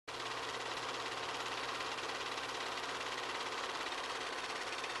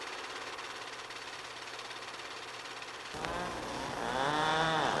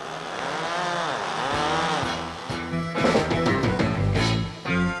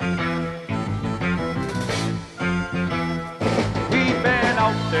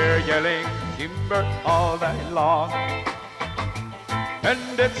they're yelling timber all night long.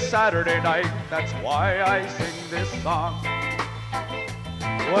 And it's Saturday night, that's why I sing this song.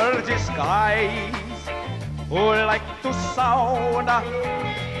 Well, these guys who like to sauna,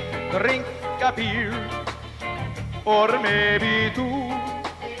 drink a beer, or maybe two.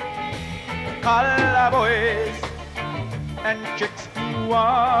 Cowboys and chicks who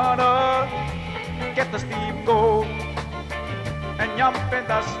wanna get the steam go and jump in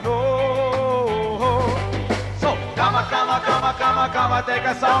the snow. So come, take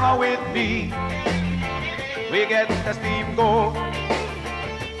a sauna with me. We get the steam go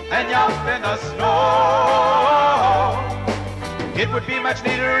and jump in the snow. It would be much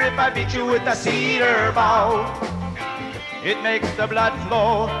neater if I beat you with a cedar bough. It makes the blood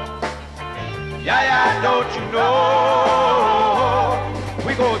flow. Yeah, don't you know?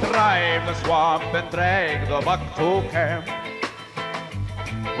 We go drive the swamp and drag the buck to camp.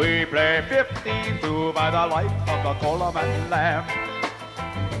 We play 15-2 by the light of the Coleman lamp.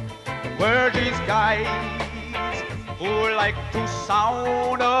 We're these guys who like to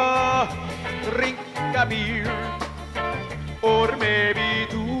sauna, drink a beer, or maybe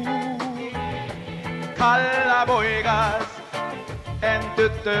two. Cowboys and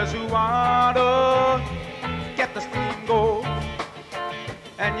tutters who wanna get the steam go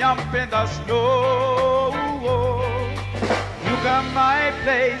and jump in the snow. You come my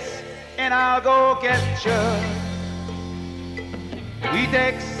place and I'll go get you. We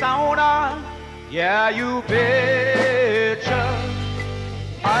take sauna, yeah you betcha.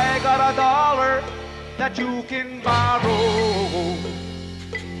 I got $1 that you can borrow.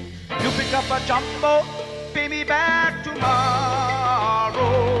 You pick up a jumbo, pay me back tomorrow.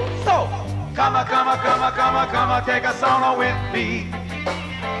 So, come, take a sauna with me.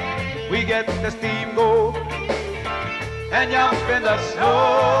 We get the steam go and jump in the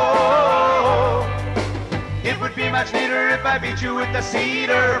snow. It would be much neater if I beat you with the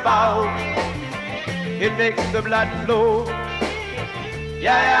cedar bough. It makes the blood flow.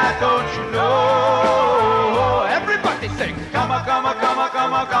 Yeah, don't you know? Everybody sing, come,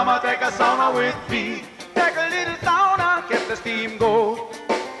 take a sauna with me. Take a little sauna, get the steam go,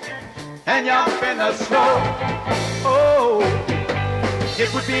 and jump in the snow. Oh,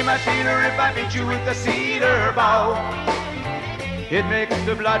 it would be much neater if I beat you with the cedar bough. It makes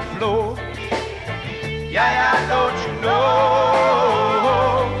the blood flow. Yeah, don't you know?